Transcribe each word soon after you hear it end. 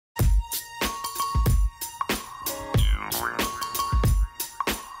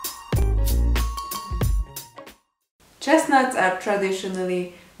Chestnuts are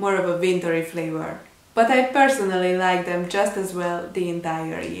traditionally more of a wintry flavor, but I personally like them just as well the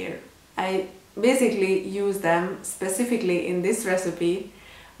entire year. I basically use them specifically in this recipe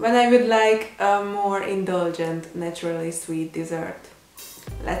when I would like a more indulgent, naturally sweet dessert.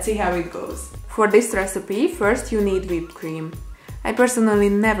 Let's see how it goes. For this recipe, first you need whipped cream. I personally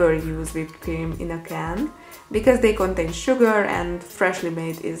never use whipped cream in a can because they contain sugar and freshly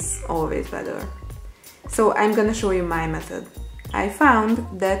made is always better. So I'm gonna show you my method. I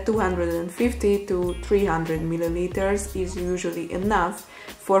found that 250 to 300 milliliters is usually enough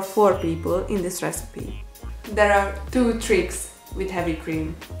for 4 people in this recipe. There are 2 tricks with heavy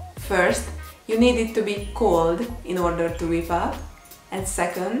cream. First, you need it to be cold in order to whip up, and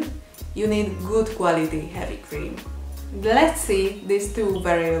second, you need good quality heavy cream. Let's see these 2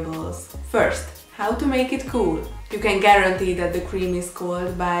 variables. First, how to make it cool. You can guarantee that the cream is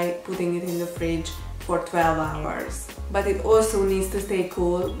cold by putting it in the fridge for 12 hours. But it also needs to stay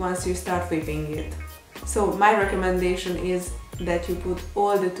cool once you start whipping it. So my recommendation is that you put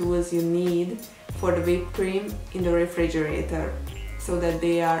all the tools you need for the whipped cream in the refrigerator so that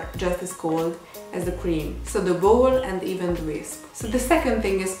they are just as cold as the cream. So the bowl and even the whisk. So the second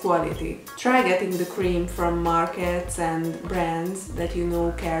thing is quality. Try getting the cream from markets and brands that you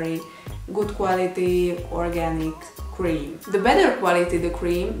know carry good quality organic cream. The better quality the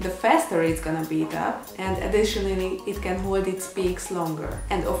cream, the faster it's gonna beat up, and additionally it can hold its peaks longer.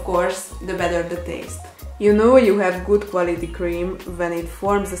 And of course, the better the taste. You know you have good quality cream when it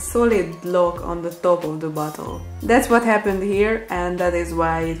forms a solid block on the top of the bottle. That's what happened here, and that is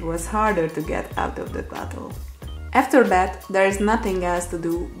why it was harder to get out of the bottle. After that, there is nothing else to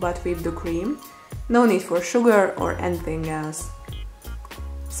do but whip the cream. No need for sugar or anything else.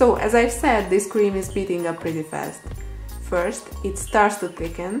 So, as I've said, this cream is beating up pretty fast. First, it starts to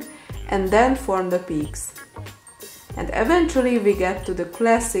thicken and then form the peaks. And eventually we get to the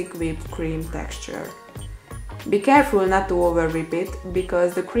classic whipped cream texture. Be careful not to over whip it,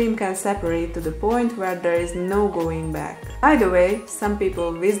 because the cream can separate to the point where there is no going back. By the way, some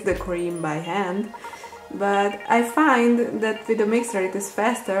people whisk the cream by hand, but I find that with a mixer it is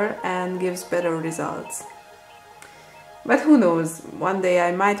faster and gives better results. But who knows, one day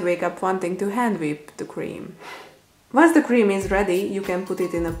I might wake up wanting to hand whip the cream. Once the cream is ready, you can put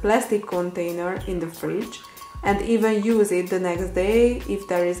it in a plastic container in the fridge and even use it the next day if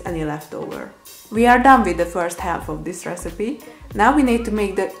there is any leftover. We are done with the first half of this recipe. Now we need to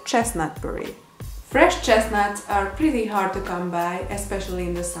make the chestnut puree. Fresh chestnuts are pretty hard to come by, especially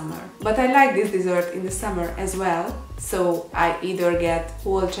in the summer. But I like this dessert in the summer as well, so I either get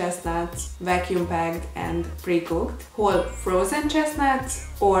whole chestnuts, vacuum packed and pre-cooked, whole frozen chestnuts,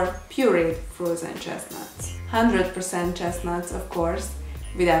 or pureed frozen chestnuts. 100% chestnuts, of course,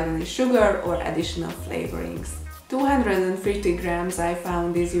 without any sugar or additional flavorings. 250 grams I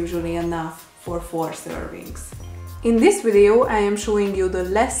found is usually enough for 4 servings. In this video I am showing you the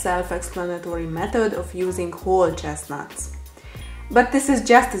less self-explanatory method of using whole chestnuts. But this is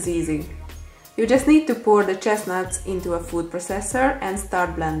just as easy. You just need to pour the chestnuts into a food processor and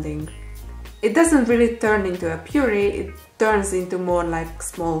start blending. It doesn't really turn into a puree, it turns into more like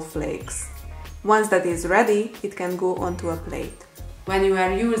small flakes. Once that is ready, it can go onto a plate. When you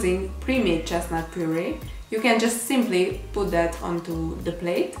are using pre-made chestnut puree, you can just simply put that onto the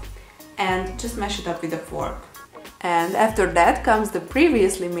plate and just mash it up with a fork. And after that comes the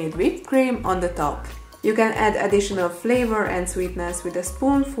previously made whipped cream on the top. You can add additional flavor and sweetness with a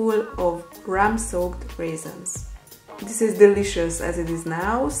spoonful of rum-soaked raisins. This is delicious as it is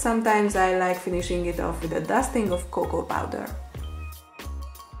now. Sometimes I like finishing it off with a dusting of cocoa powder.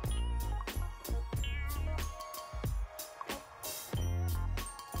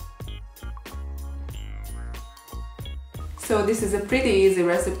 So this is a pretty easy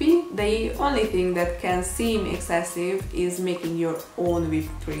recipe. The only thing that can seem excessive is making your own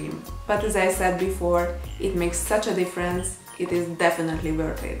whipped cream. But as I said before, it makes such a difference, it is definitely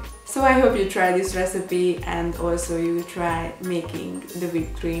worth it. So I hope you try this recipe and also you try making the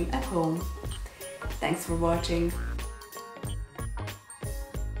whipped cream at home. Thanks for watching.